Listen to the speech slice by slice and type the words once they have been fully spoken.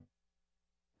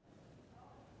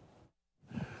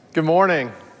Good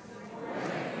morning.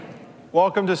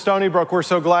 Welcome to Stony Brook. We're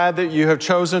so glad that you have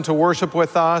chosen to worship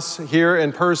with us here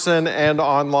in person and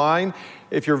online.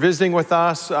 If you're visiting with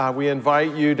us, we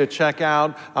invite you to check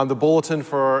out the bulletin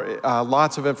for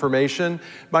lots of information.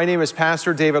 My name is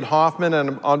Pastor David Hoffman,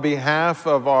 and on behalf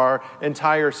of our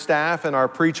entire staff and our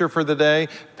preacher for the day,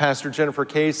 Pastor Jennifer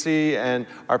Casey, and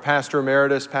our Pastor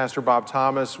Emeritus, Pastor Bob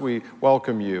Thomas, we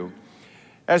welcome you.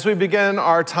 As we begin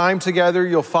our time together,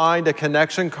 you'll find a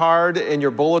connection card in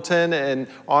your bulletin and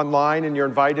online, and you're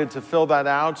invited to fill that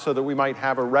out so that we might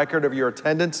have a record of your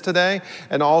attendance today.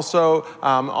 And also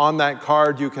on that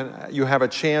card, you have a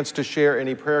chance to share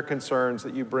any prayer concerns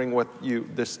that you bring with you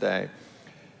this day.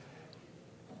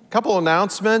 Couple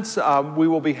announcements. We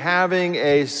will be having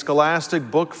a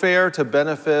Scholastic Book Fair to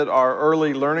benefit our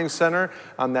Early Learning Center.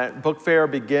 That book fair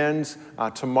begins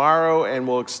tomorrow and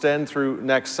will extend through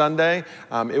next Sunday.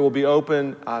 It will be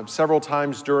open several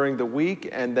times during the week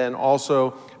and then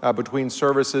also between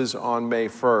services on May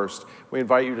 1st. We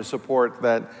invite you to support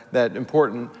that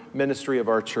important ministry of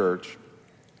our church.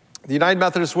 The United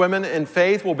Methodist Women in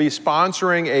Faith will be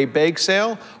sponsoring a bake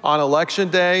sale on Election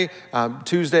Day,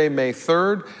 Tuesday, May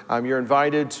 3rd. You're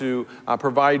invited to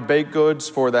provide baked goods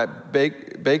for that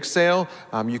bake sale.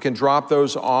 You can drop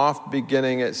those off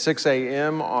beginning at 6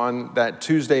 a.m. on that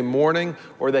Tuesday morning,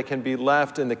 or they can be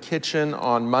left in the kitchen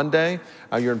on Monday.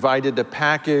 You're invited to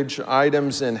package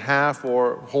items in half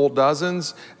or whole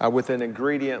dozens with an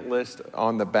ingredient list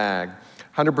on the bag.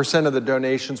 100% of the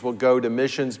donations will go to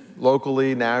missions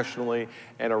locally, nationally,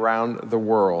 and around the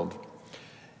world.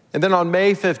 And then on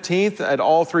May 15th, at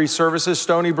all three services,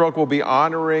 Stony Brook will be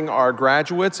honoring our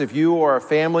graduates. If you or a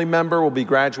family member will be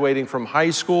graduating from high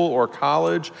school or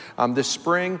college this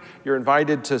spring, you're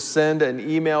invited to send an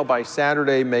email by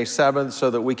Saturday, May 7th,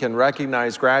 so that we can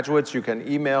recognize graduates. You can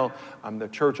email the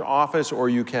church office, or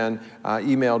you can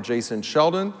email Jason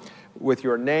Sheldon with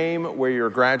your name, where you're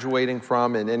graduating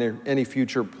from, and any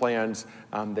future plans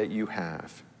that you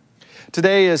have.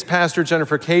 Today is Pastor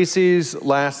Jennifer Casey's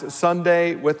last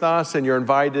Sunday with us, and you're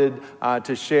invited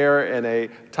to share in a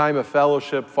time of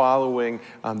fellowship following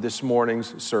this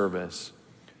morning's service.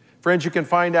 Friends, you can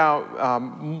find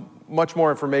out much more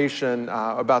information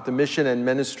about the mission and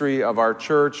ministry of our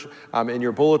church in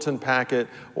your bulletin packet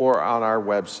or on our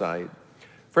website.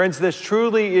 Friends, this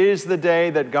truly is the day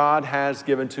that God has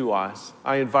given to us.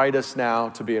 I invite us now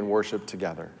to be in worship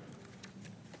together.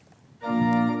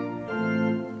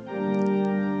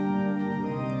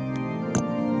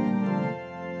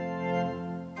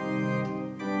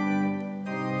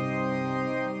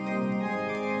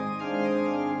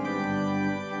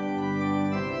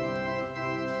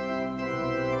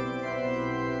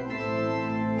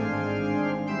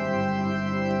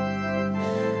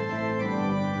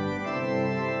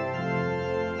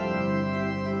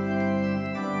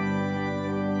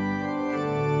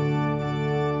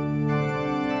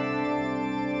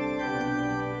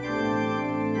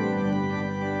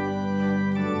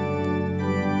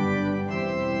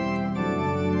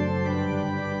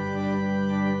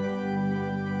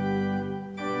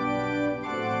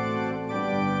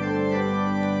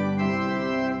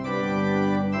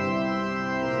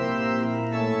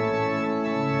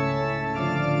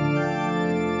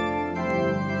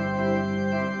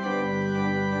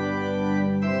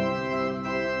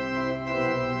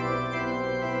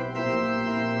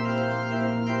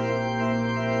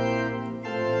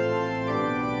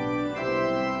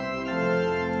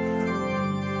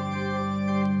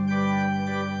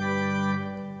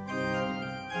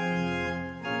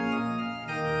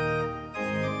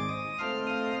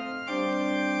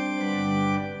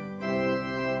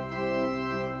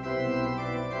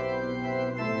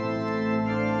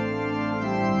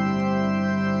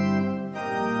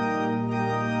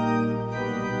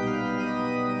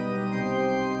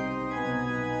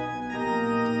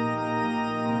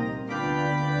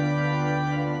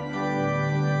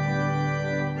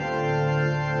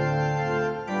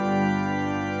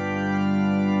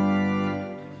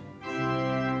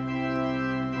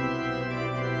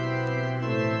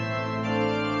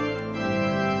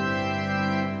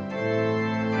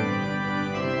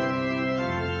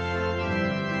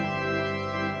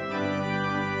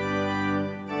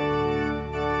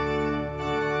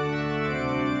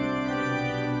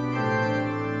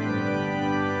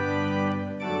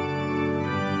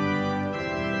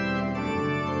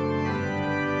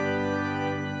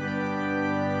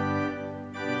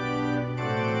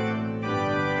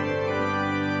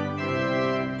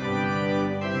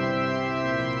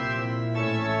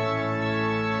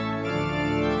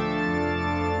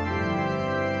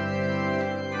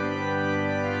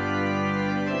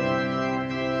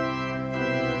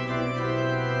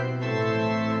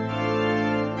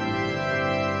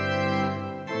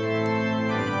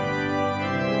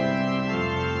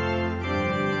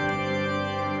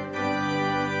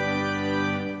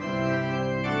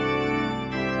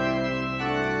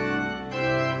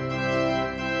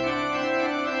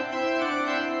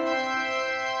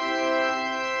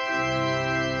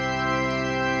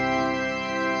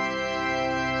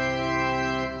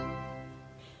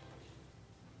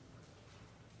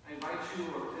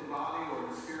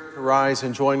 rise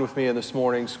and join with me in this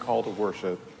morning's call to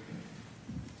worship.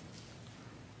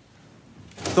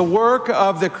 The work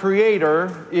of the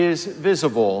Creator is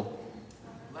visible.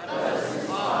 Let us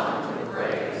respond with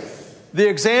praise. The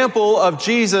example of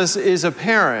Jesus is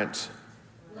apparent.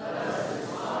 Let us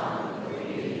respond with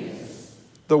obedience.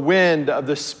 The wind of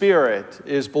the Spirit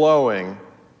is blowing.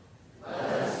 Let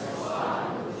us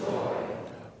respond with joy.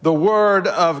 The Word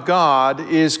of God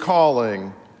is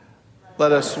calling.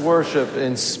 Let us worship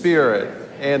in spirit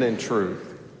and in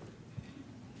truth.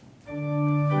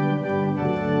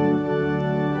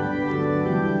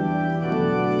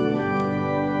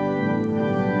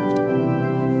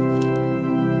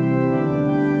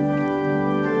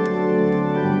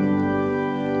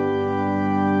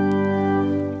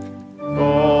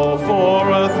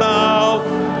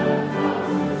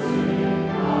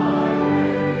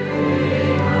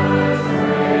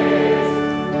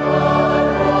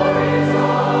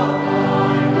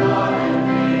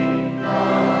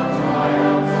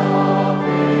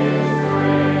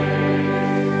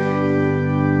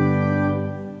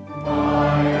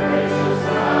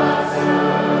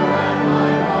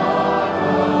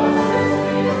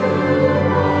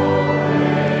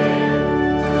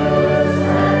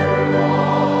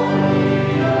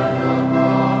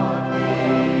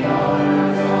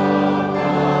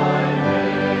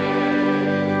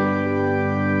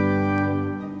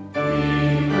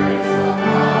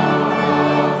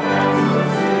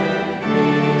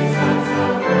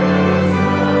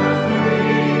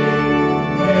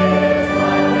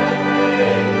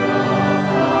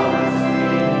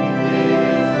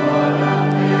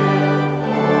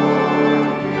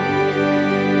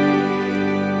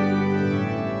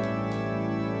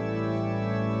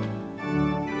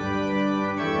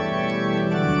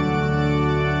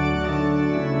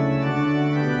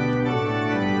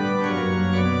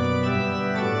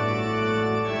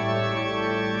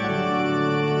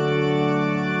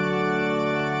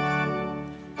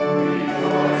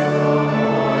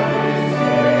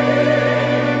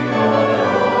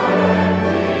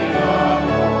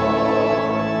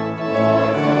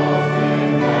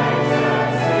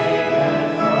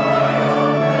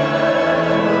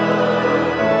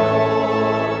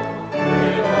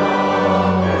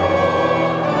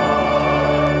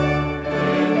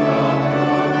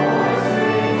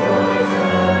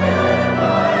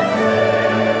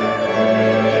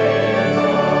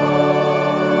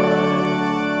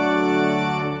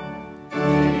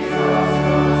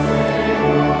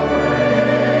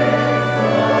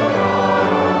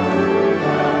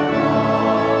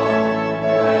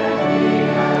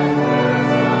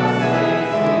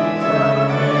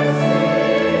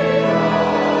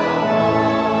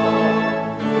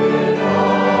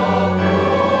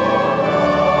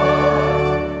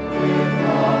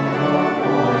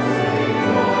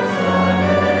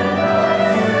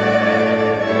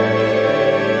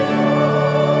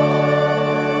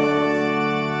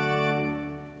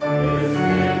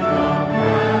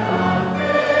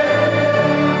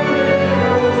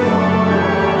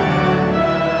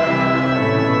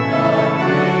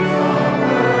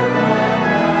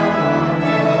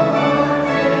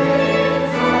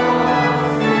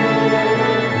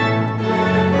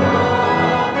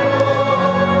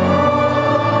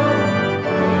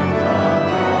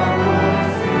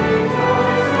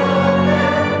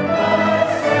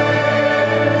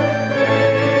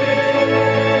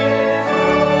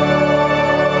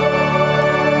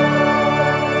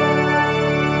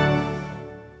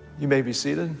 may be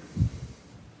seated.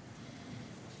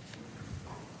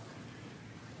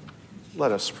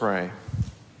 Let us pray.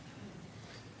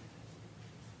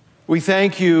 We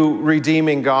thank you,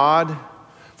 redeeming God,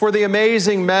 for the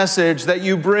amazing message that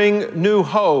you bring new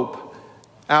hope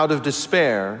out of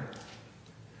despair,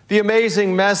 the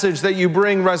amazing message that you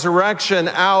bring resurrection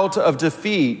out of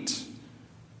defeat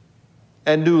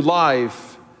and new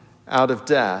life out of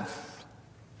death.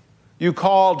 You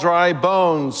call dry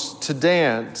bones to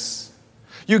dance.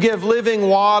 You give living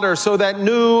water so that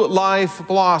new life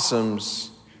blossoms.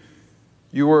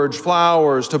 You urge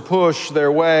flowers to push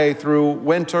their way through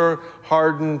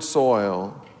winter-hardened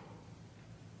soil.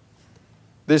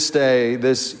 This day,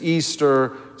 this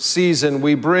Easter season,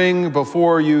 we bring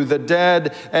before you the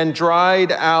dead and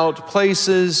dried out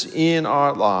places in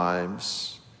our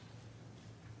lives,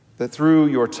 that through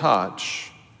your touch,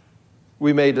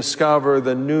 we may discover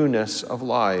the newness of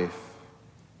life.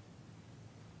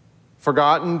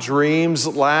 Forgotten dreams,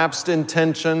 lapsed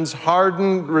intentions,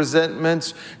 hardened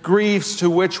resentments, griefs to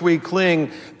which we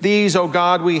cling, these, O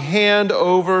God, we hand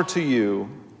over to you.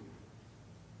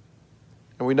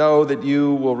 And we know that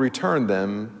you will return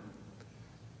them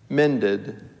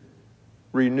mended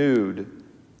renewed,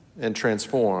 and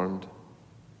transformed.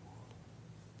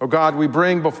 Oh God, we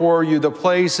bring before you the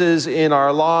places in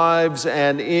our lives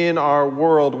and in our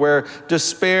world where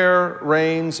despair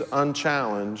reigns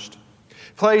unchallenged.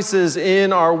 Places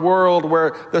in our world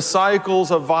where the cycles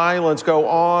of violence go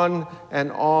on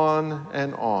and on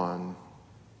and on.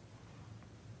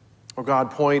 Oh God,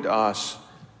 point us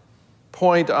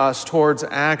towards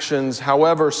actions,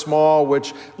 however small,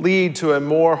 which lead to a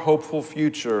more hopeful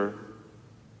future,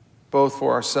 both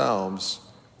for ourselves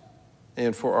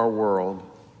and for our world.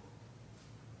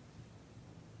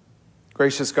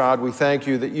 Gracious God, we thank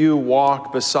you that you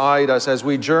walk beside us as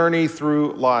we journey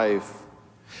through life.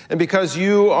 And because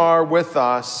you are with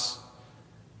us,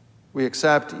 we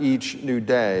accept each new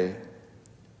day,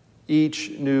 each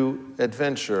new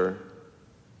adventure,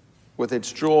 with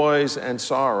its joys and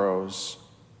sorrows.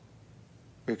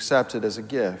 We accept it as a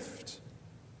gift.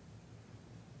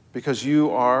 Because you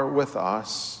are with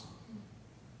us.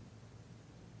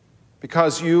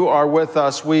 Because you are with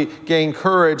us, we gain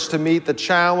courage to meet the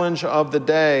challenge of the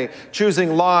day,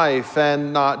 choosing life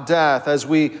and not death as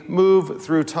we move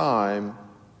through time.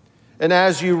 And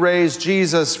as you raise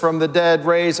Jesus from the dead,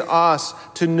 raise us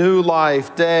to new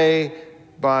life day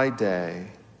by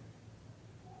day.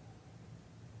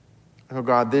 Oh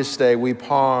God, this day we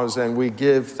pause and we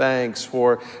give thanks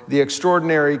for the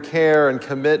extraordinary care and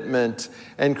commitment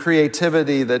and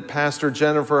creativity that Pastor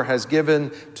Jennifer has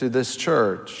given to this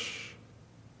church.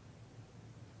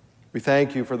 We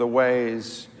thank you for the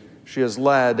ways she has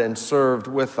led and served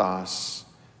with us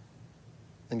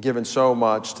and given so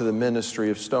much to the ministry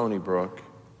of Stony Brook.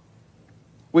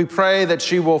 We pray that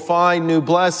she will find new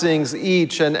blessings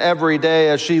each and every day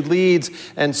as she leads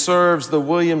and serves the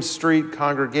William Street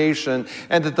congregation,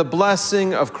 and that the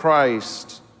blessing of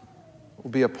Christ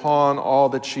will be upon all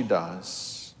that she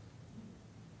does.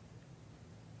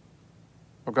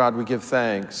 Oh God, we give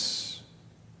thanks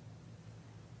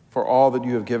for all that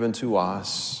you have given to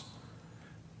us,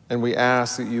 and we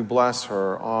ask that you bless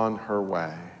her on her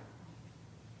way.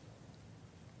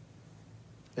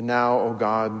 And now, oh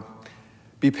God,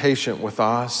 be patient with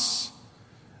us.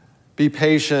 Be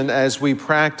patient as we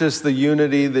practice the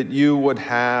unity that you would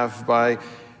have by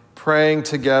praying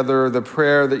together the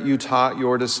prayer that you taught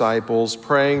your disciples,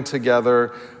 praying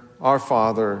together, Our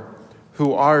Father,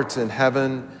 who art in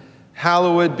heaven,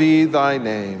 hallowed be thy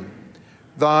name.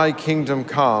 Thy kingdom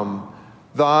come,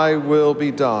 thy will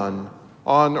be done,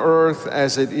 on earth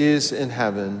as it is in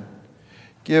heaven.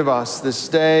 Give us this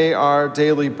day our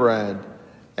daily bread,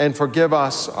 and forgive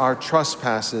us our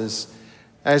trespasses,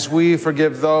 as we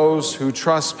forgive those who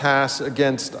trespass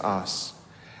against us.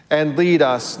 And lead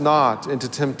us not into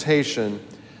temptation,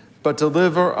 but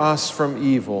deliver us from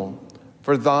evil.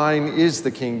 For thine is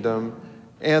the kingdom,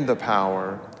 and the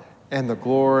power, and the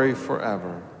glory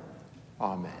forever.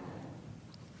 Amen.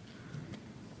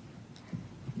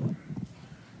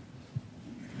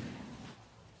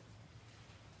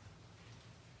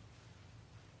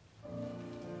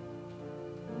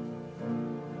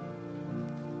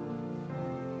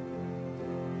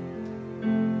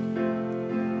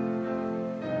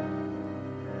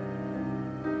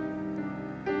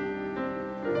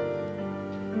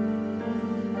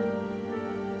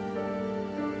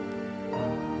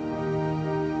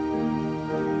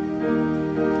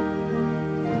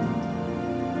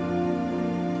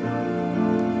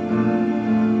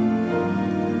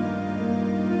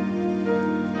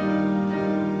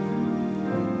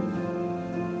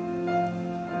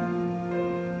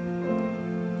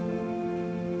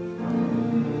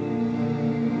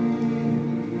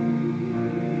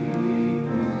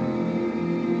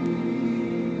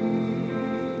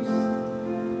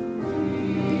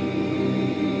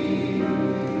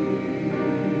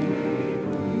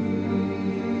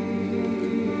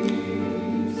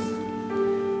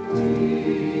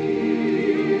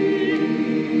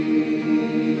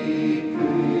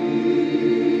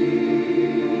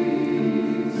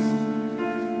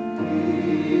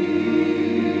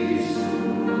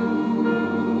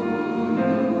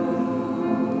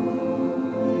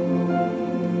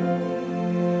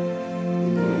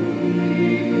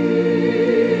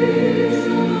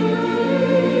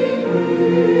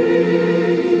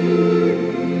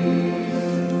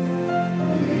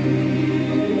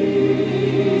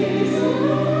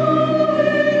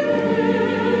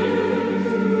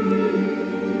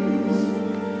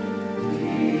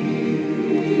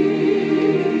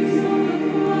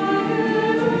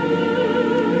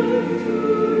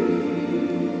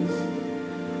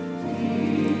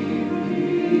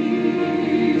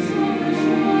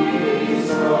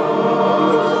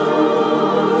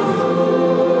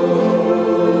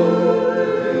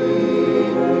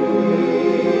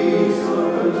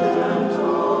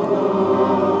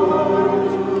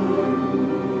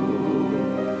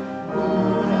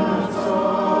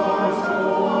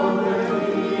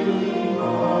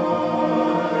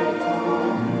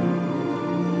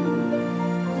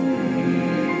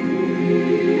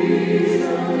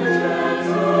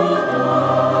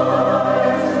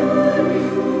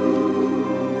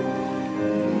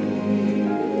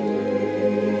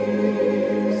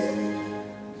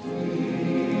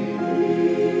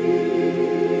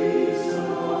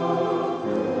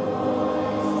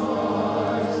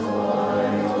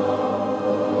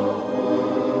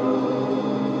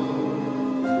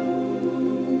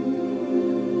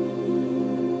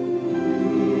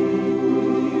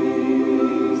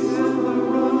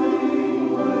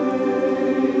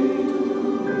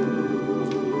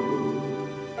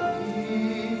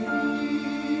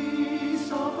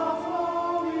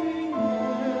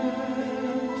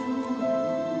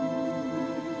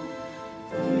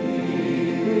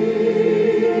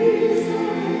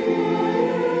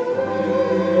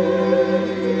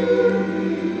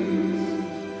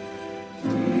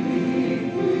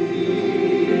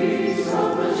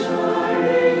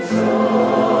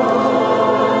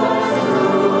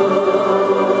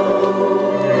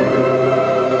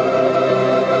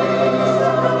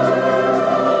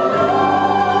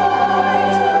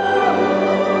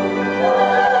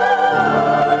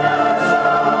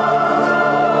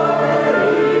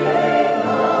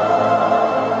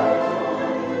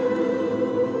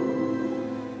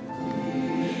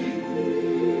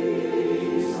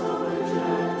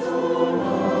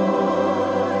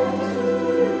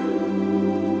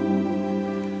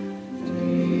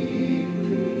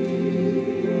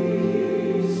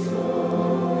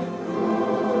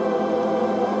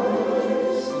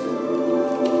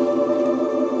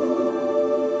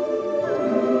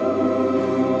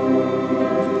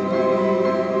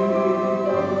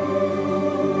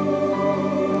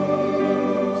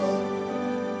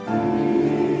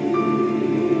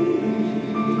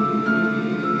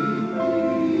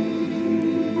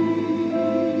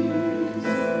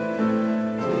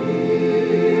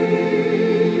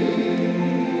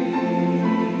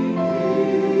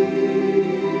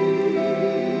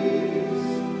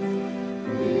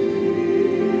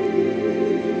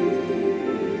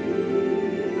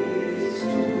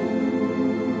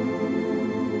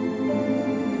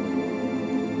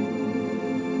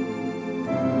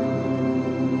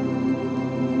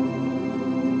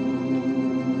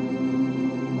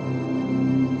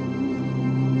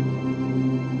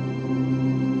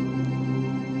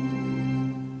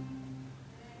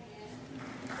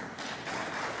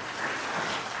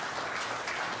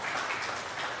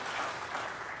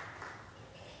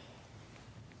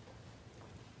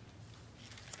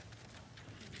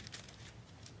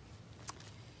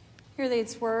 Hear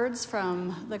these words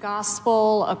from the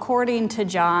Gospel according to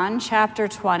John, chapter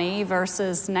 20,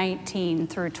 verses 19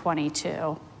 through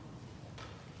 22.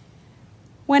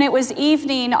 When it was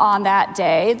evening on that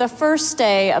day, the first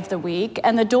day of the week,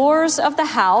 and the doors of the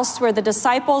house where the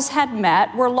disciples had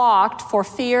met were locked for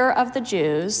fear of the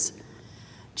Jews,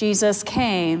 Jesus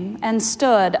came and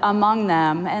stood among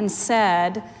them and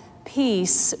said,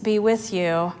 "Peace be with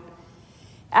you."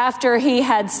 After he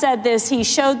had said this, he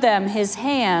showed them his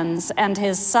hands and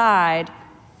his side.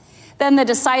 Then the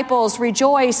disciples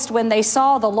rejoiced when they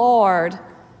saw the Lord.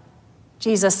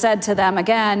 Jesus said to them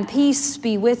again, "Peace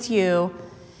be with you.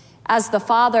 As the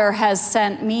Father has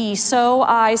sent me, so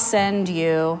I send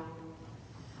you."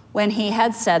 When he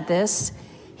had said this,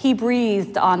 he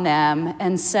breathed on them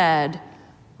and said,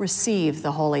 "Receive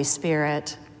the Holy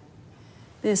Spirit."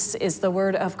 This is the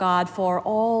word of God for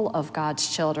all of God's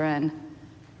children.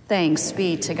 Thanks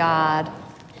be to God.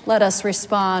 Let us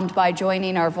respond by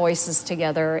joining our voices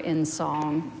together in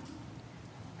song.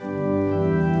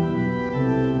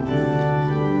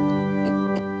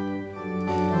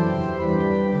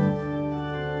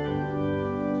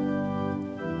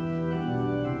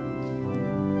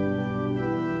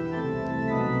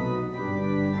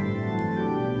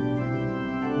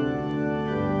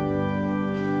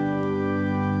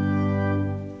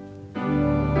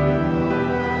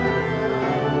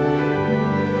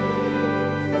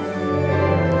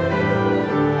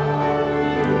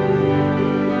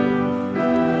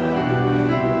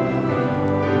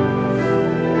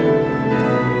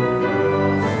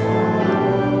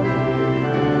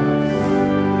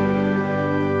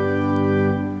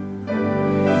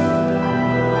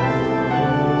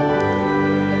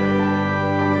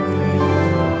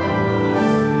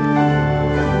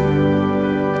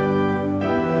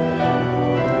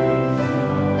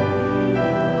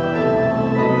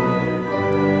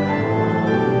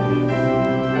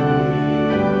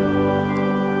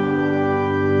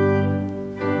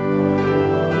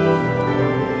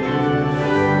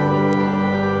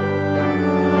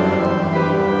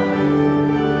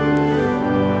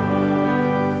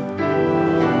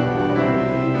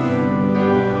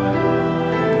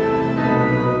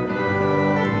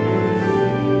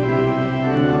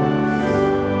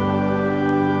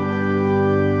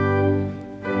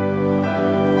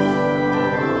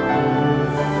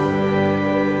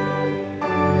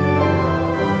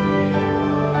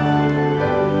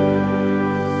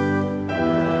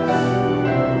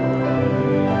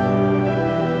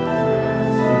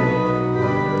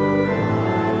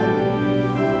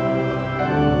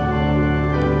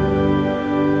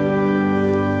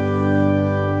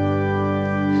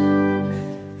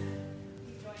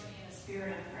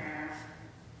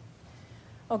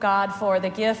 O God, for the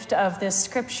gift of this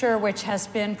scripture which has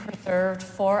been preserved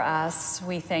for us,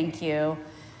 we thank you.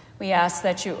 We ask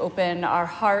that you open our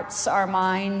hearts, our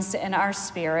minds, and our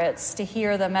spirits to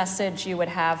hear the message you would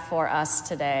have for us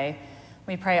today.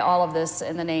 We pray all of this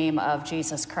in the name of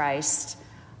Jesus Christ.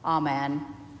 Amen.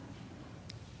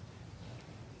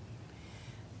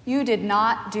 You did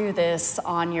not do this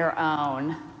on your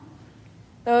own.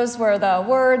 Those were the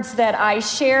words that I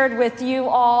shared with you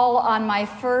all on my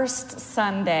first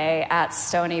Sunday at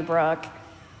Stony Brook.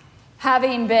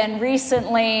 Having been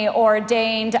recently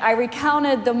ordained, I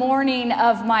recounted the morning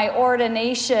of my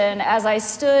ordination as I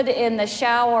stood in the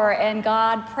shower and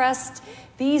God pressed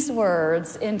these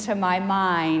words into my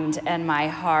mind and my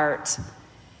heart.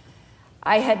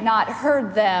 I had not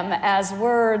heard them as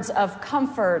words of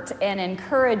comfort and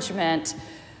encouragement,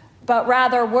 but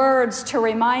rather words to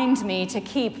remind me to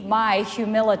keep my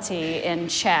humility in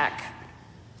check.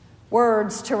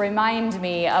 Words to remind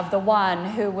me of the one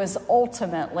who was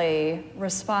ultimately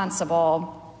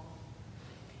responsible.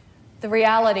 The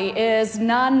reality is,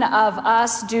 none of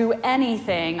us do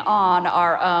anything on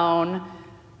our own.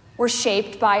 We're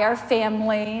shaped by our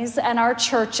families and our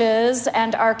churches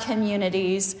and our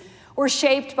communities. We're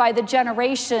shaped by the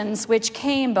generations which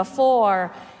came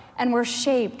before, and we're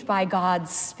shaped by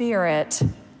God's Spirit.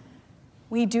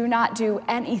 We do not do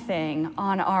anything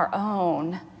on our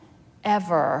own,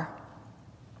 ever.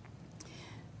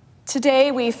 Today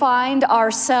we find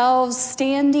ourselves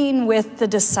standing with the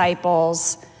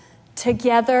disciples,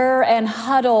 together and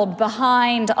huddled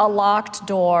behind a locked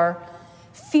door,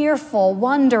 fearful,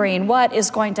 wondering what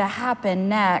is going to happen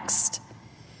next.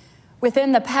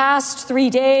 Within the past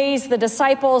 3 days, the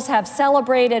disciples have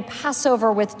celebrated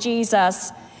Passover with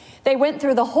Jesus. They went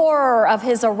through the horror of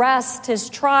his arrest, his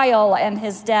trial, and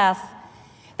his death.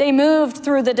 They moved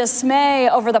through the dismay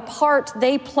over the part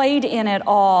they played in it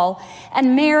all.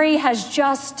 And Mary has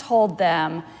just told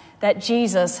them that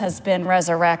Jesus has been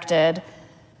resurrected.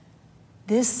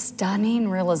 This stunning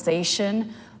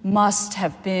realization must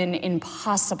have been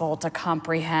impossible to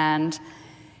comprehend,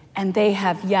 and they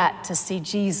have yet to see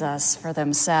Jesus for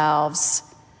themselves.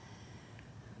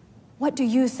 What do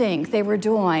you think they were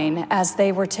doing as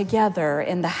they were together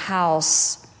in the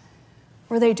house?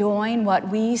 Were they doing what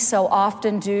we so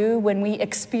often do when we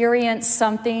experience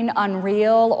something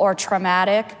unreal or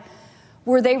traumatic?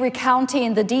 Were they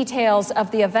recounting the details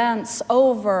of the events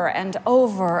over and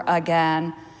over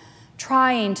again,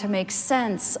 trying to make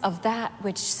sense of that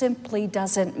which simply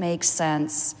doesn't make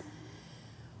sense?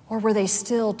 Or were they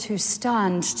still too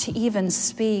stunned to even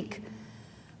speak?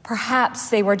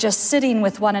 Perhaps they were just sitting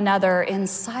with one another in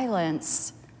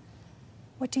silence.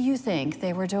 What do you think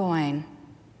they were doing?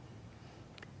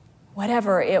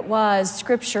 Whatever it was,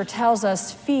 Scripture tells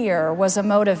us fear was a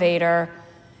motivator.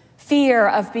 Fear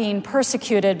of being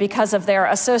persecuted because of their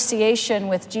association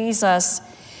with Jesus.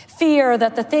 Fear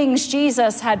that the things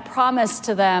Jesus had promised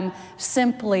to them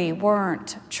simply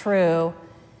weren't true.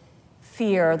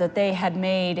 Fear that they had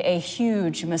made a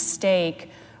huge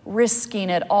mistake, risking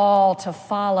it all to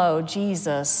follow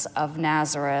Jesus of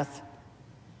Nazareth.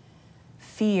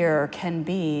 Fear can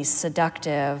be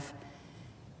seductive.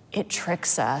 It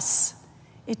tricks us.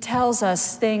 It tells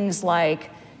us things like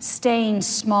staying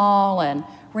small and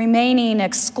remaining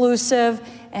exclusive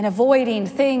and avoiding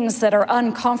things that are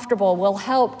uncomfortable will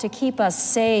help to keep us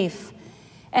safe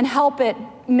and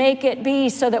make it be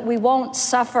so that we won't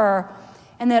suffer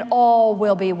and that all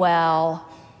will be well.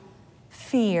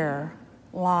 Fear,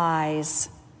 lies.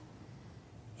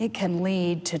 It can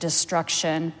lead to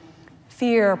destruction.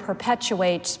 Fear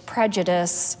perpetuates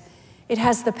prejudice. It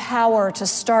has the power to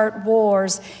start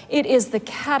wars. It is the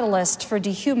catalyst for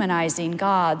dehumanizing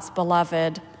God's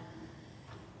beloved.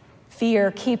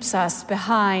 Fear keeps us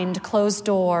behind closed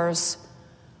doors,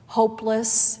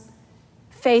 hopeless,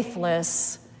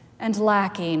 faithless, and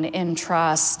lacking in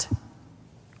trust.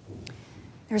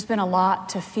 There's been a lot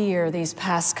to fear these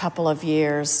past couple of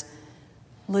years.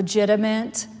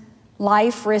 Legitimate,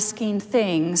 life-risking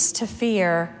things to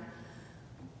fear.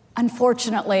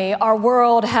 Unfortunately, our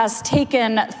world has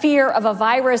taken fear of a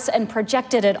virus and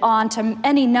projected it onto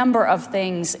any number of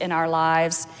things in our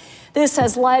lives. This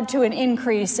has led to an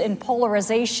increase in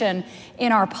polarization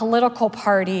in our political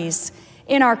parties,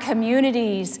 in our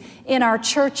communities, in our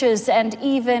churches, and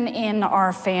even in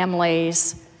our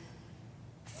families.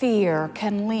 Fear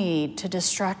can lead to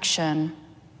destruction.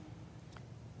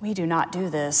 We do not do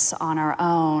this on our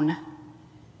own.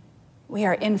 We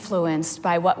are influenced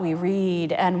by what we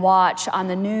read and watch on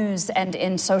the news and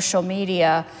in social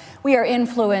media. We are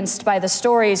influenced by the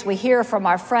stories we hear from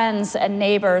our friends and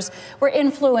neighbors. We're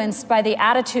influenced by the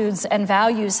attitudes and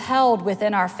values held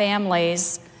within our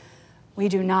families. We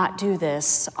do not do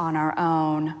this on our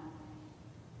own.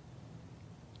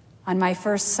 On my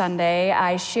first Sunday,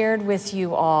 I shared with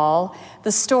you all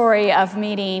the story of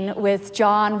meeting with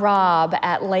John Robb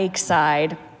at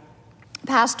Lakeside.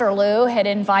 Pastor Lou had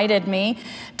invited me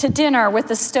to dinner with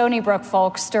the Stony Brook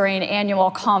folks during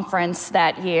annual conference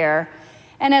that year.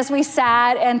 And as we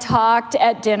sat and talked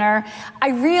at dinner, I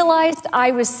realized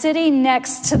I was sitting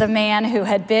next to the man who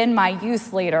had been my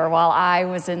youth leader while I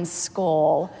was in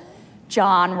school,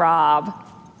 John Robb.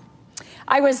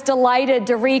 I was delighted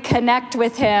to reconnect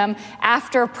with him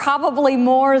after probably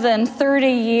more than 30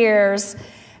 years,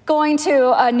 going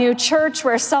to a new church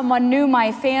where someone knew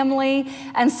my family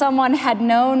and someone had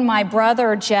known my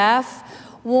brother Jeff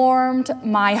warmed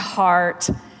my heart.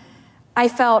 I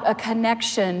felt a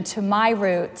connection to my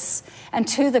roots and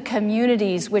to the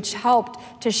communities which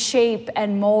helped to shape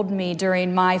and mold me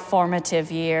during my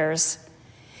formative years.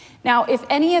 Now, if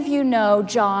any of you know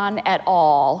John at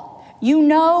all, you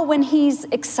know when he's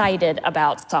excited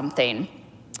about something.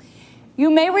 You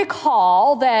may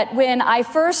recall that when I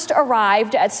first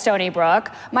arrived at Stony Brook,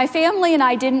 my family and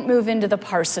I didn't move into the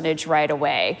parsonage right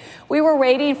away. We were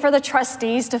waiting for the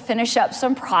trustees to finish up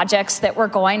some projects that were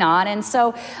going on, and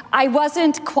so I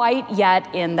wasn't quite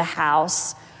yet in the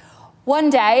house. One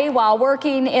day, while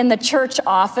working in the church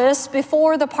office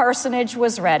before the parsonage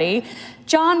was ready,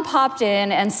 John popped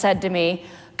in and said to me,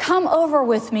 "Come over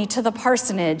with me to the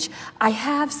parsonage. I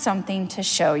have something to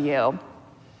show you."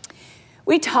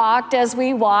 We talked as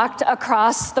we walked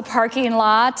across the parking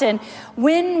lot, and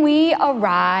when we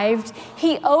arrived,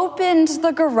 he opened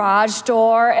the garage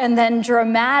door and then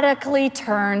dramatically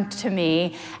turned to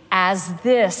me as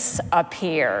this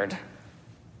appeared.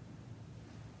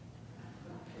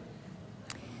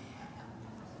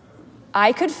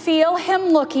 I could feel him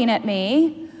looking at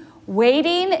me,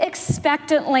 waiting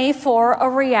expectantly for a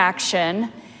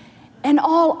reaction, and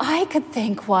all I could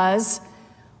think was,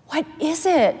 "What is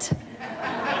it?"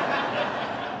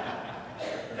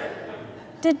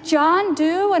 Did John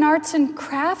do an arts and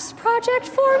crafts project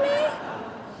for me?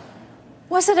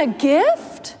 Was it a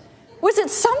gift? Was it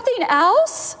something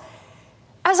else?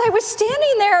 As I was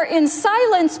standing there in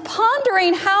silence,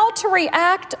 pondering how to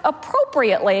react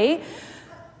appropriately,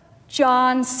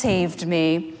 John saved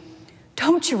me.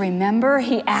 Don't you remember?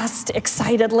 He asked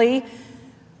excitedly.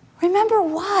 Remember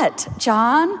what,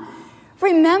 John?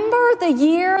 Remember the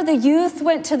year the youth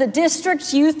went to the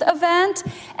district youth event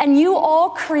and you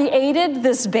all created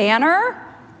this banner?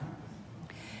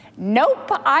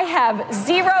 Nope, I have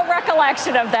zero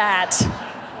recollection of that.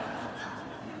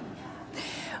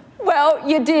 Well,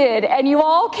 you did, and you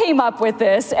all came up with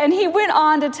this, and he went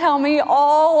on to tell me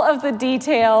all of the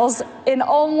details in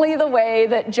only the way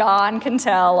that John can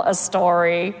tell a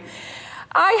story.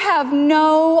 I have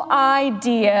no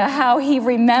idea how he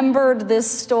remembered this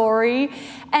story,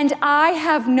 and I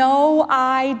have no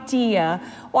idea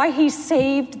why he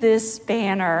saved this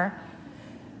banner.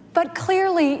 But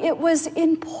clearly, it was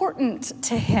important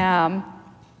to him.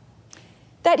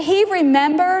 That he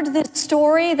remembered this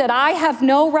story that I have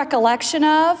no recollection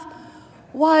of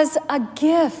was a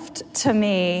gift to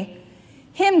me.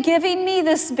 Him giving me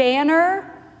this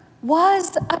banner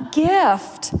was a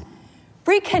gift.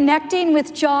 Reconnecting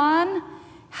with John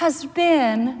has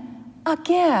been a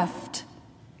gift.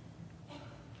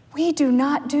 We do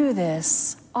not do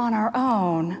this on our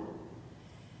own.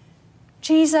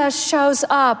 Jesus shows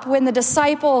up when the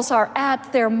disciples are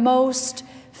at their most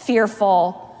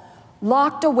fearful,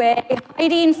 locked away,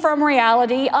 hiding from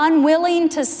reality, unwilling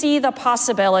to see the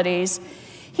possibilities.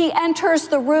 He enters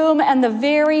the room, and the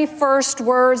very first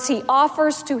words he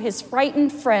offers to his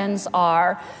frightened friends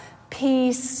are,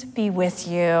 "Peace be with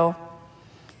you."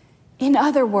 In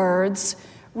other words,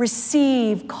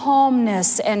 receive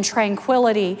calmness and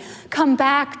tranquility. Come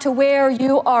back to where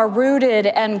you are rooted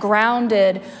and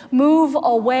grounded. Move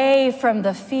away from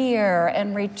the fear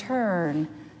and return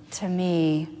to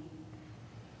me.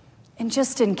 And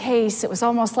just in case, it was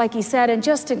almost like he said, and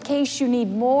just in case you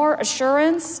need more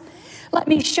assurance, let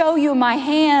me show you my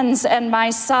hands and my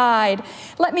side.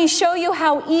 Let me show you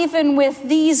how even with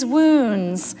these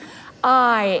wounds,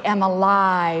 I am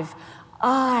alive.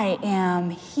 I am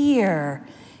here,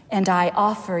 and I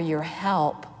offer your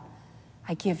help.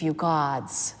 I give you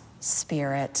God's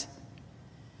Spirit.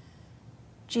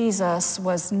 Jesus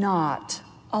was not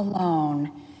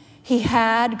alone. He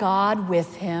had God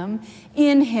with him,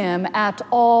 in him at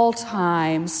all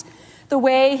times. The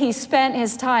way he spent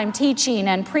his time teaching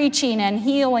and preaching and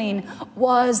healing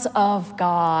was of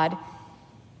God.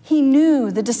 He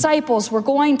knew the disciples were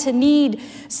going to need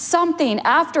something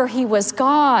after he was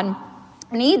gone,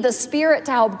 need the Spirit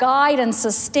to help guide and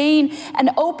sustain and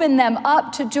open them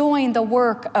up to doing the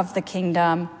work of the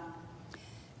kingdom.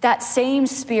 That same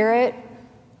Spirit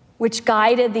which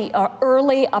guided the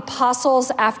early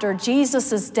apostles after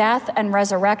Jesus' death and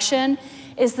resurrection,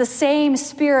 is the same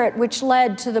Spirit which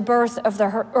led to the birth of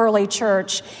the early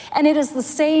church. And it is the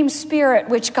same Spirit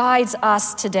which guides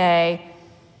us today.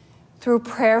 Through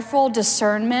prayerful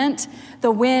discernment, the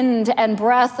wind and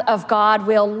breath of God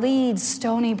will lead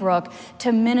Stony Brook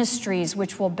to ministries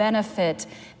which will benefit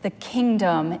the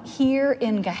kingdom here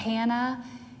in Gahanna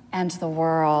and the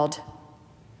world.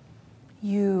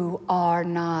 You are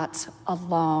not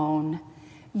alone.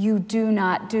 You do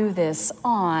not do this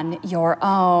on your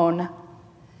own.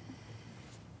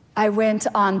 I went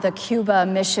on the Cuba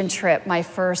mission trip my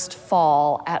first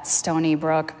fall at Stony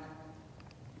Brook.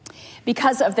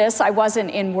 Because of this, I wasn't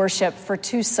in worship for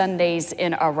 2 Sundays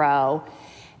in a row.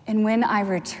 And when I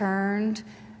returned,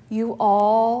 you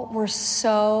all were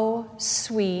so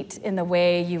sweet in the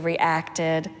way you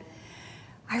reacted.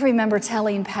 I remember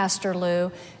telling Pastor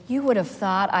Lou, you would have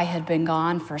thought I had been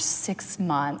gone for 6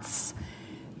 months,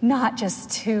 not just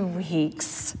 2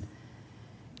 weeks.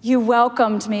 You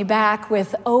welcomed me back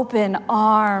with open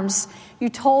arms. You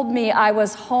told me I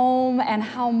was home and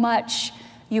how much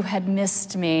you had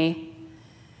missed me.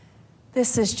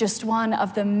 This is just one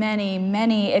of the many,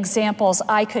 many examples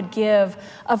I could give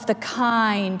of the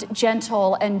kind,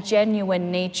 gentle, and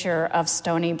genuine nature of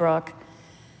Stony Brook.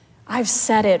 I've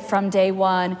said it from day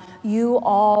one, you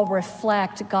all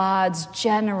reflect God's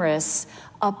generous,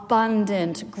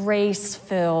 abundant,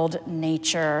 grace-filled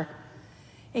nature.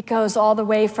 It goes all the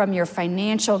way from your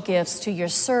financial gifts to your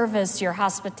service, your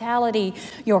hospitality,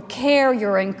 your care,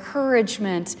 your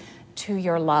encouragement, to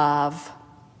your love.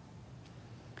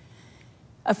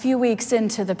 A few weeks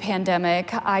into the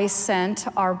pandemic, I sent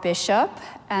our bishop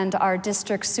and our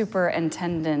district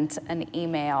superintendent an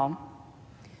email.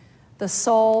 The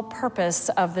sole purpose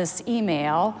of this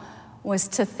email was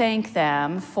to thank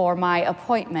them for my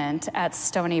appointment at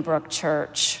Stony Brook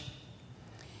Church.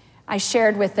 I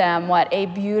shared with them what a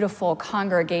beautiful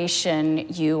congregation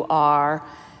you are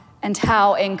and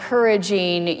how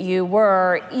encouraging you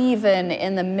were even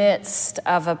in the midst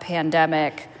of a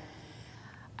pandemic.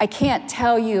 I can't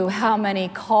tell you how many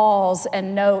calls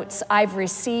and notes I've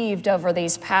received over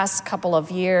these past couple of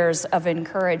years of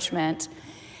encouragement,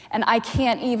 and I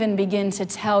can't even begin to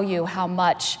tell you how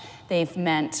much they've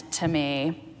meant to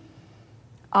me.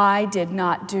 I did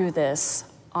not do this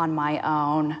on my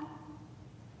own.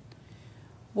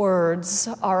 Words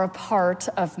are a part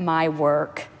of my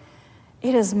work.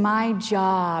 It is my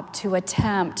job to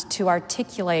attempt to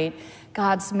articulate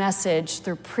God's message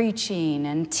through preaching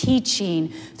and teaching,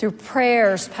 through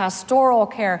prayers, pastoral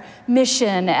care,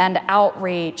 mission, and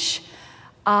outreach.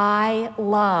 I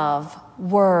love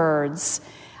words.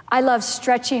 I love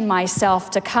stretching myself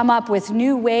to come up with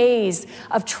new ways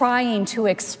of trying to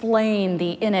explain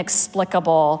the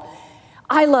inexplicable.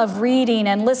 I love reading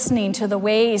and listening to the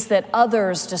ways that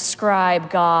others describe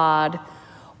God.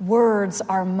 Words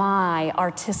are my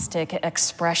artistic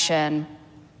expression.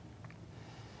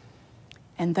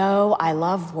 And though I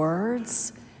love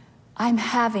words, I'm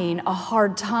having a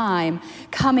hard time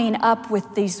coming up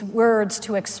with these words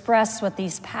to express what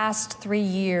these past 3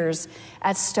 years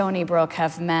at Stony Brook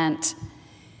have meant.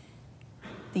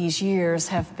 These years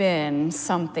have been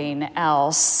something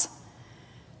else.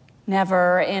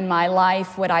 Never in my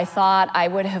life would I thought I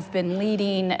would have been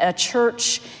leading a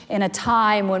church in a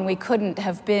time when we couldn't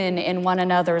have been in one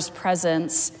another's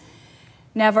presence.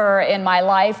 Never in my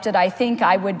life did I think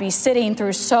I would be sitting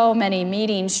through so many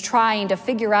meetings trying to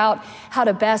figure out how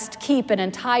to best keep an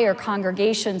entire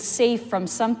congregation safe from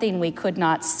something we could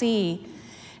not see.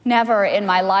 Never in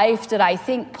my life did I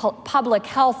think public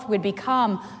health would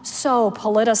become so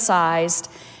politicized.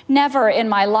 Never in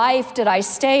my life did I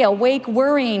stay awake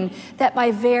worrying that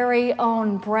my very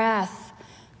own breath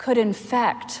could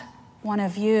infect one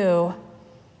of you.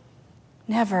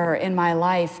 Never in my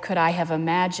life could I have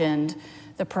imagined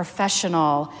the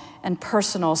professional and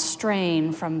personal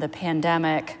strain from the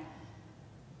pandemic.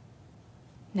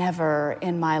 Never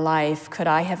in my life could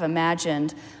I have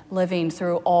imagined living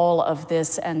through all of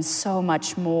this and so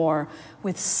much more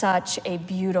with such a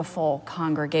beautiful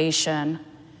congregation.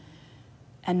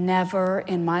 And never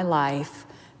in my life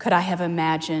could I have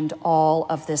imagined all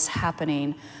of this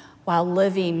happening while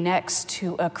living next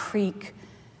to a creek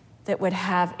that would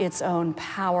have its own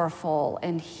powerful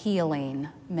and healing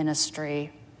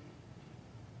ministry.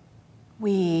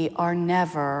 We are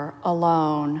never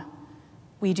alone.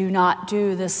 We do not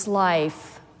do this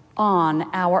life on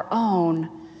our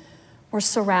own. We're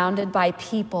surrounded by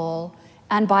people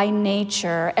and by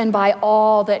nature and by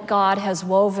all that God has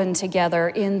woven together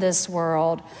in this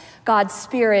world. God's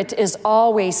Spirit is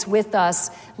always with us,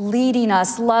 leading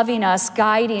us, loving us,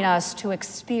 guiding us to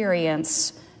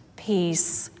experience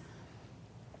peace.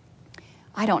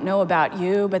 I don't know about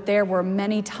you, but there were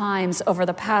many times over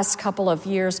the past couple of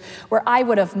years where I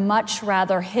would have much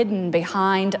rather hidden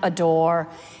behind a door,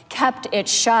 kept it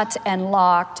shut and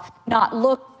locked, not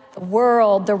looked at the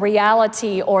world, the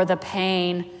reality, or the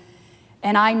pain.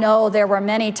 And I know there were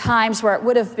many times where it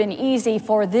would have been easy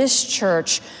for this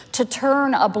church to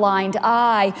turn a blind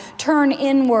eye, turn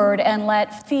inward, and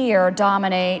let fear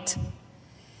dominate.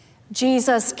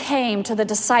 Jesus came to the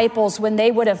disciples when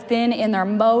they would have been in their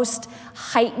most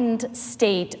heightened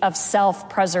state of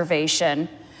self-preservation,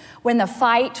 when the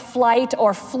fight, flight,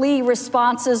 or flee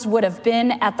responses would have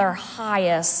been at their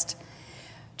highest.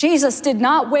 Jesus did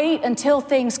not wait until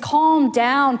things calmed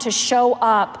down to show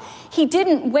up. He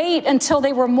didn't wait until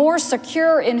they were more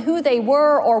secure in who they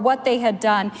were or what they had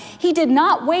done. He did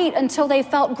not wait until they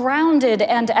felt grounded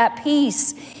and at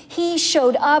peace. He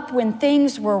showed up when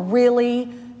things were really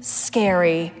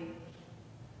scary.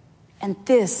 And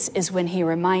this is when he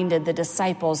reminded the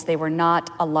disciples they were not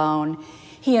alone.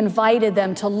 He invited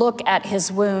them to look at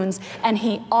his wounds, and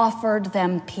he offered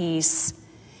them peace.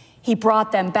 He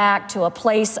brought them back to a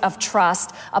place of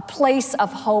trust, a place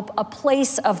of hope, a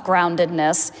place of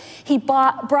groundedness. He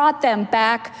brought them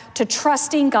back to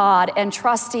trusting God and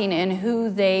trusting in who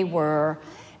they were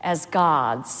as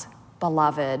God's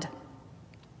beloved.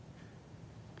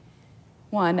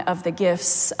 One of the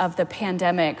gifts of the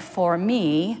pandemic for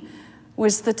me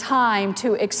was the time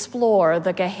to explore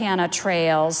the Gahanna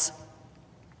trails.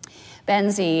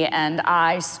 Benzie and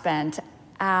I spent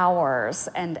hours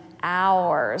and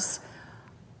hours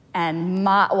and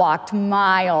walked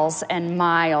miles and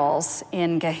miles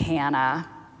in Gahanna.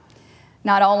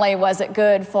 Not only was it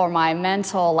good for my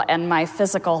mental and my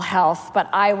physical health, but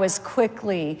I was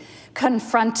quickly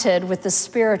confronted with the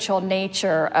spiritual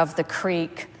nature of the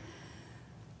creek.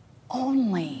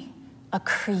 Only a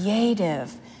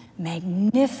creative,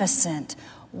 magnificent,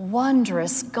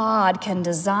 wondrous God can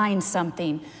design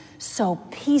something so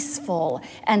peaceful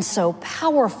and so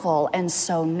powerful and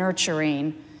so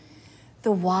nurturing.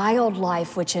 The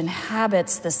wildlife which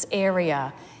inhabits this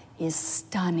area is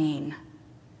stunning.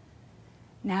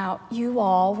 Now, you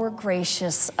all were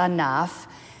gracious enough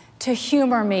to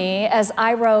humor me as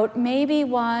I wrote maybe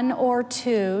one or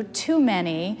two, too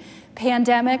many,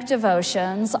 pandemic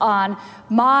devotions on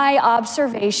my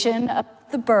observation of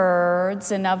the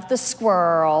birds and of the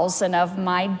squirrels and of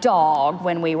my dog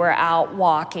when we were out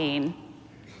walking.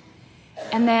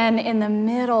 And then in the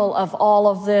middle of all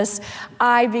of this,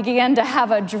 I began to have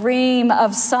a dream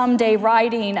of someday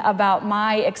writing about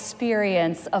my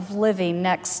experience of living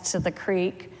next to the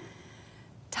creek,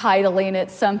 titling it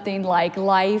something like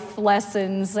Life,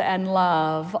 Lessons, and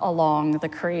Love Along the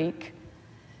Creek.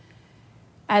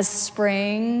 As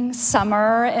spring,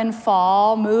 summer, and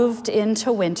fall moved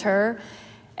into winter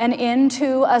and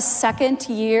into a second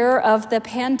year of the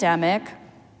pandemic,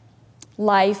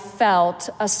 life felt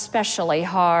especially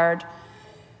hard.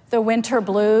 The winter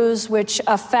blues, which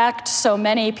affect so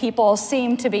many people,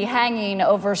 seem to be hanging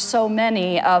over so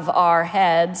many of our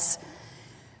heads.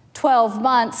 12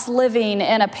 months living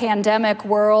in a pandemic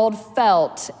world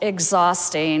felt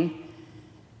exhausting.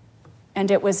 And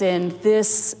it was in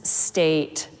this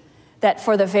state that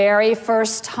for the very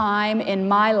first time in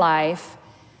my life,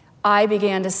 I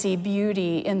began to see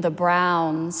beauty in the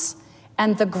browns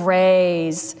and the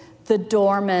grays, the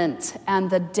dormant and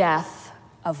the death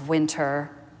of winter.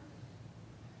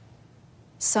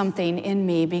 Something in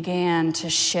me began to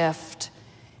shift.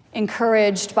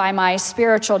 Encouraged by my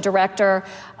spiritual director,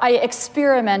 I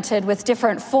experimented with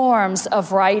different forms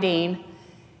of writing,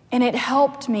 and it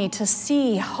helped me to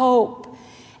see hope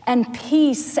and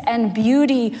peace and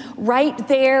beauty right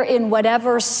there in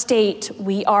whatever state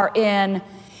we are in.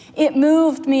 It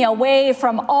moved me away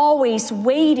from always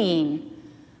waiting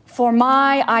for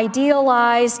my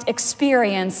idealized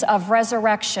experience of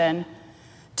resurrection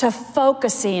to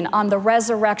focusing on the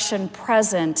resurrection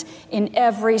present in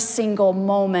every single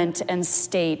moment and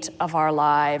state of our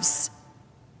lives.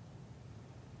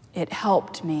 It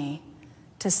helped me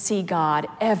to see God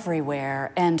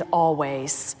everywhere and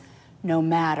always, no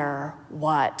matter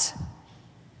what.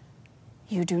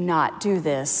 You do not do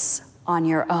this on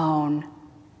your own.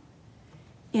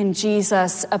 In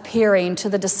Jesus appearing to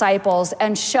the disciples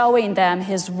and showing them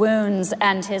his wounds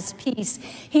and his peace,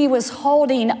 he was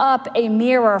holding up a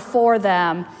mirror for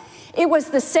them. It was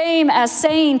the same as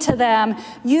saying to them,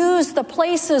 use the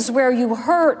places where you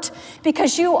hurt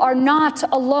because you are not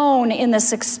alone in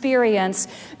this experience.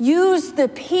 Use the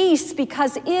peace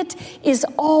because it is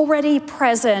already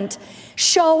present.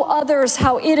 Show others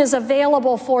how it is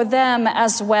available for them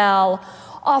as well.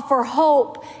 Offer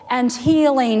hope and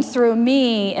healing through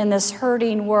me in this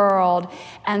hurting world.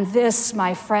 And this,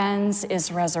 my friends,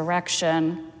 is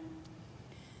resurrection.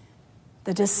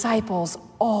 The disciples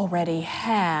already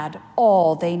had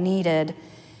all they needed.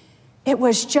 It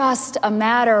was just a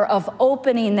matter of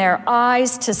opening their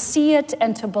eyes to see it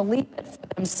and to believe it for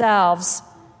themselves.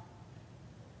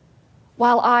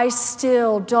 While I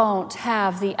still don't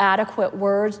have the adequate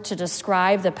words to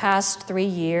describe the past 3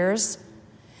 years,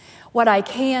 what I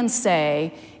can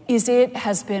say is it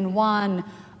has been one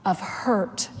of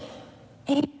hurt,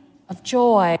 and of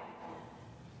joy,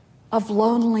 of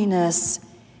loneliness,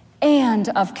 and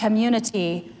of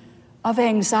community, of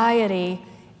anxiety,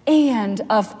 and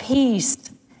of peace.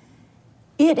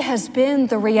 It has been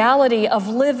the reality of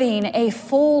living a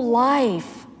full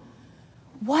life.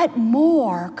 What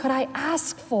more could I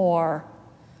ask for?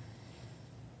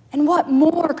 And what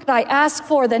more could I ask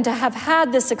for than to have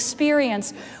had this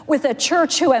experience with a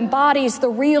church who embodies the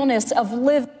realness of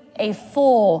living a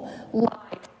full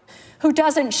life, who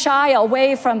doesn't shy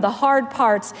away from the hard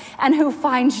parts, and who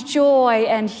finds joy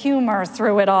and humor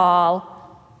through it all.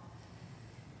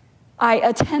 I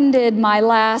attended my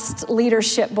last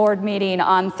leadership board meeting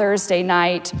on Thursday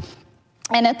night,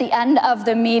 and at the end of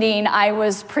the meeting, I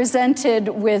was presented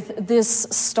with this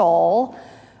stole,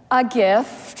 a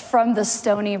gift from the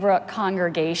Stony Brook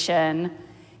congregation.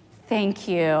 Thank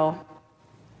you.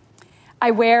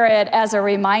 I wear it as a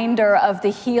reminder of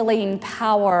the healing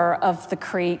power of the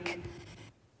creek,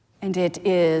 and it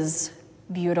is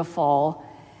beautiful.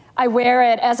 I wear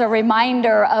it as a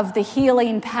reminder of the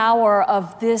healing power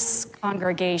of this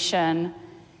congregation.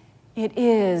 It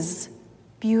is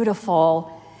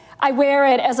beautiful. I wear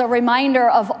it as a reminder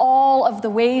of all of the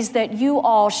ways that you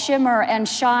all shimmer and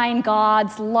shine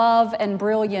God's love and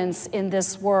brilliance in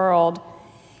this world.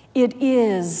 It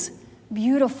is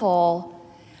beautiful.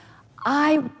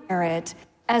 I wear it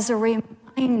as a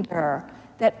reminder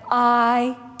that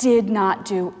I did not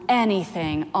do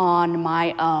anything on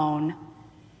my own.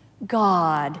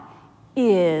 God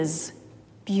is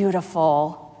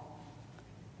beautiful,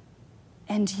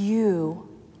 and you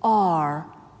are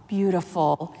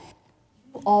beautiful.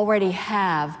 You already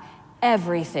have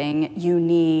everything you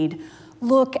need.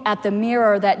 Look at the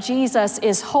mirror that Jesus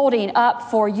is holding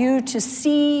up for you to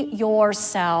see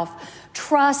yourself.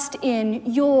 Trust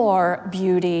in your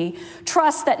beauty.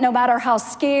 Trust that no matter how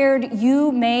scared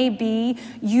you may be,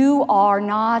 you are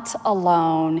not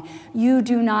alone. You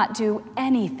do not do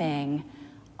anything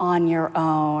on your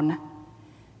own.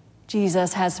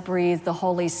 Jesus has breathed the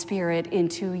Holy Spirit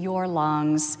into your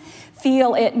lungs.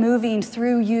 Feel it moving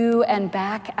through you and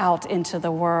back out into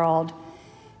the world.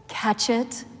 Catch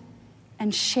it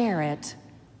and share it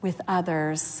with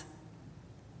others.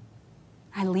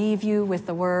 I leave you with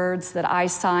the words that I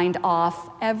signed off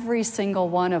every single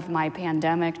one of my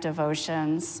pandemic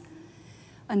devotions.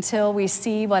 Until we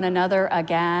see one another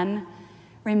again,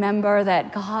 remember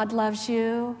that God loves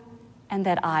you and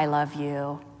that I love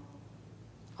you.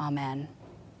 Amen.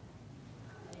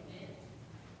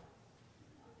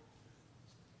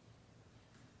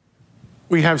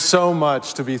 We have so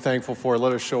much to be thankful for.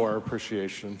 Let us show our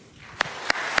appreciation.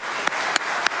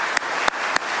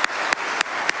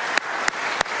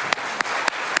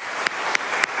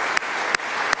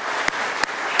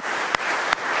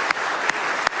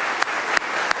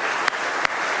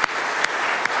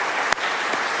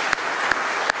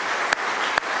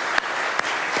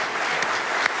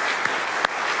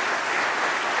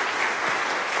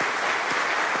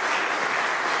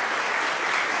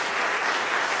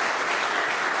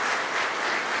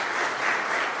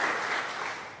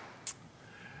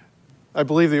 I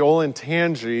believe the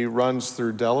Olentangy runs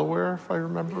through Delaware, if I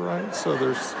remember right. So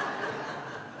there's...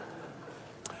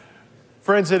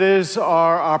 Friends, it is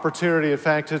our opportunity. In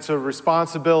fact, it's a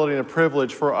responsibility and a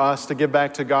privilege for us to give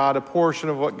back to God a portion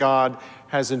of what God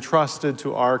has entrusted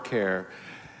to our care.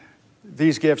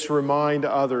 These gifts remind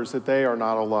others that they are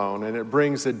not alone, and it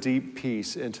brings a deep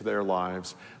peace into their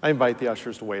lives. I invite the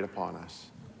ushers to wait upon us.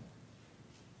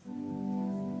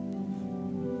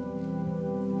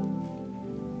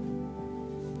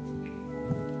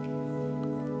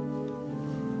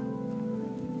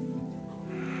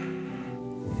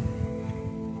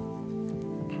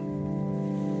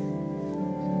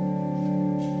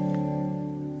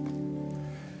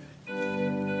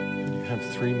 You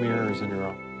have 3 mirrors in your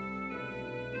own.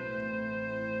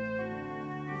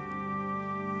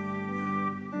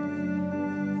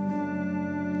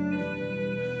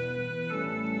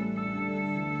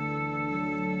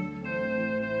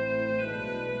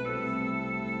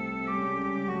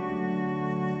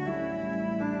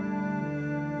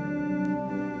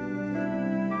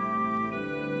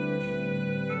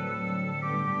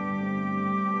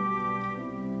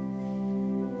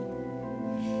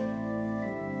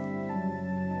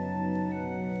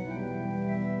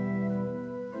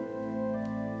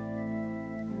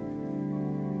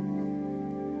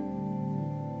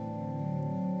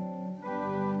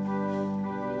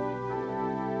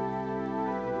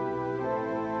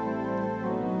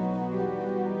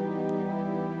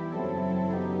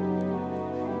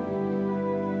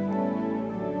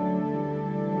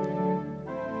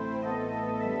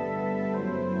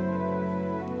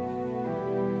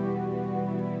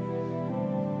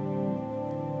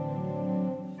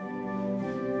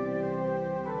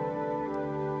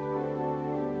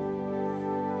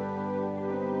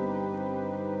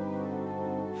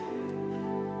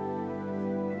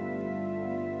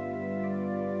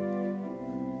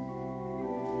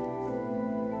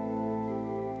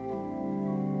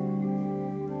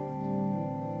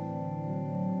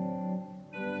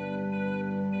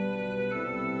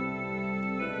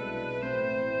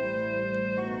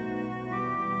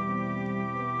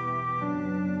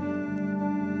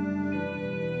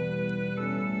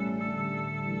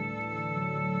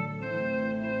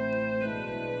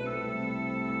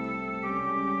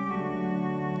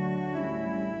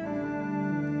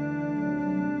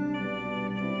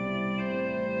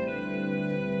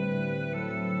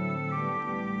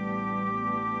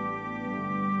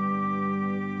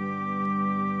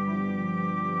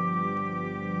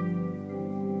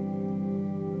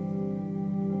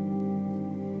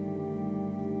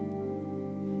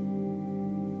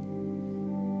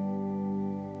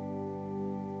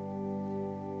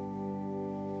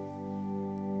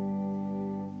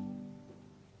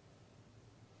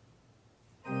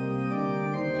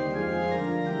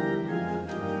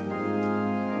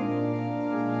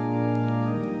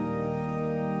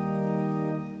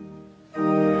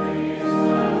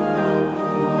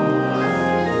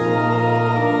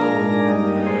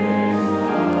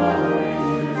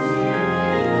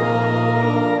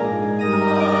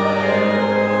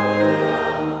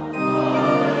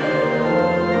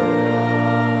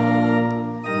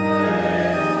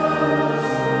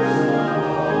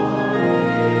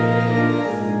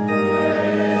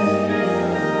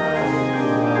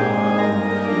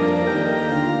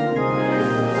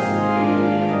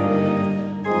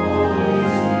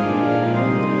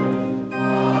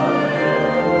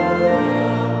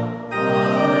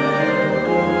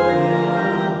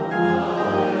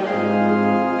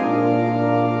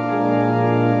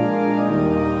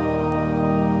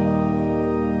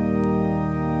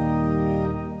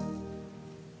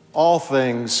 All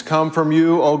things come from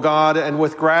you, O God, and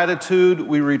with gratitude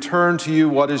we return to you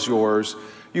what is yours.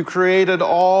 You created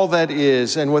all that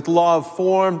is, and with love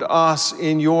formed us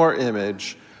in your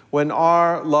image. When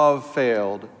our love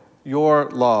failed, your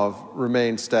love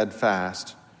remained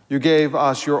steadfast. You gave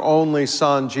us your only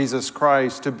Son, Jesus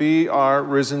Christ, to be our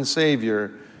risen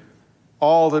Savior.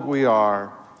 All that we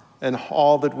are and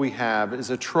all that we have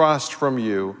is a trust from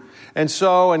you. And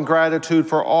so, in gratitude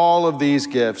for all of these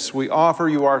gifts, we offer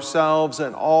you ourselves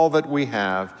and all that we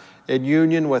have in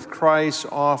union with Christ's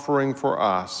offering for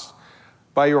us.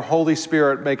 By your Holy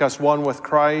Spirit, make us one with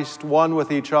Christ, one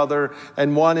with each other,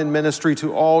 and one in ministry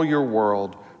to all your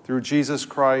world, through Jesus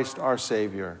Christ, our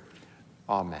Savior.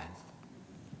 Amen.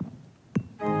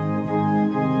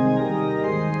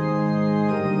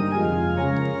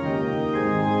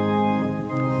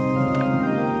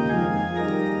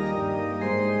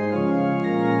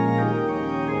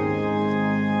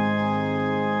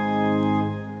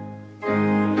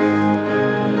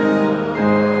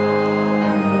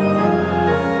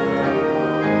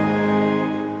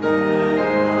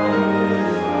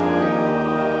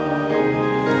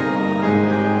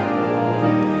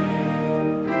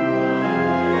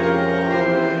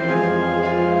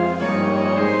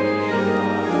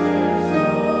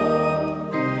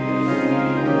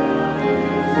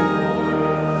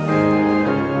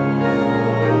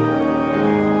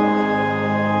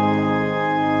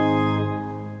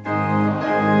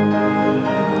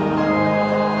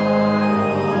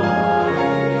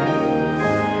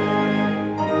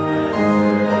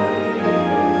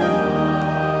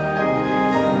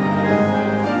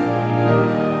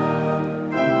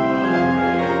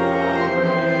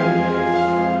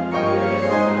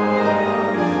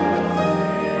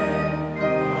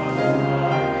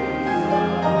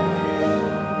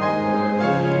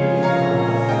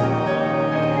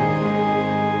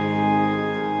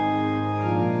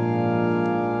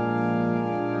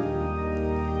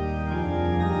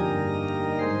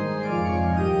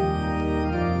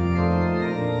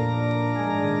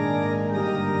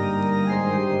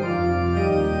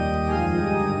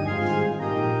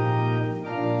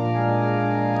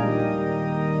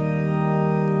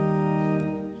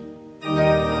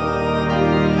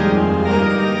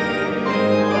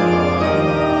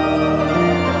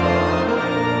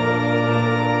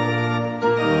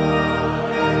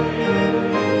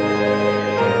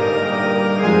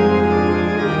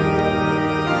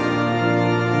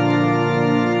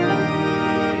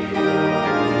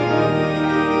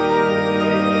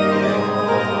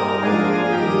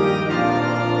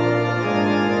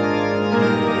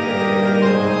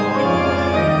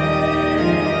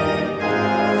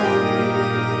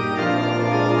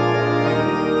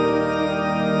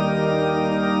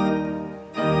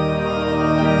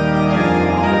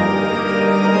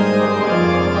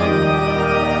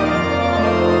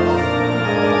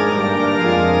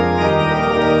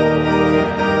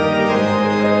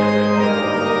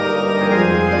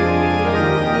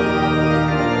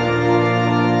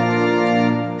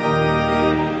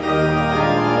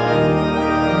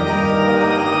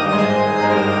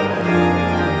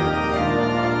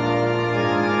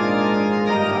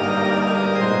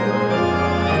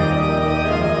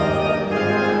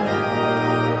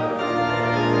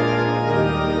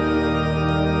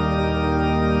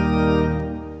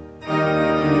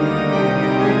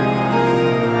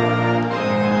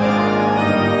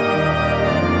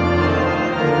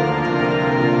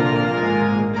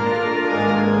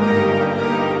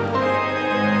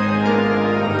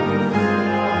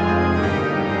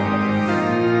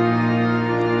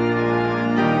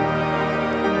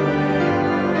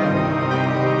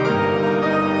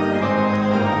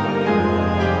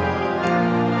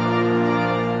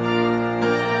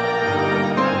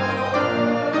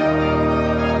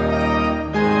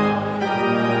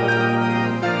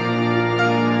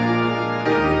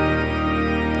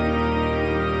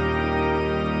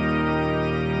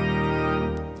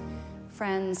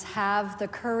 Have the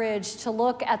courage to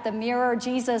look at the mirror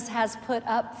Jesus has put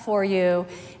up for you.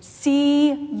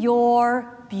 See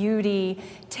your beauty.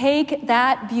 Take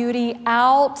that beauty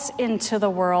out into the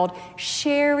world,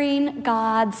 sharing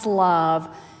God's love.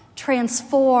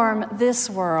 Transform this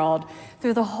world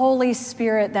through the Holy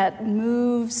Spirit that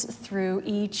moves through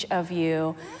each of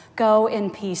you. Go in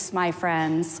peace, my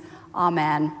friends.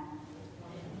 Amen.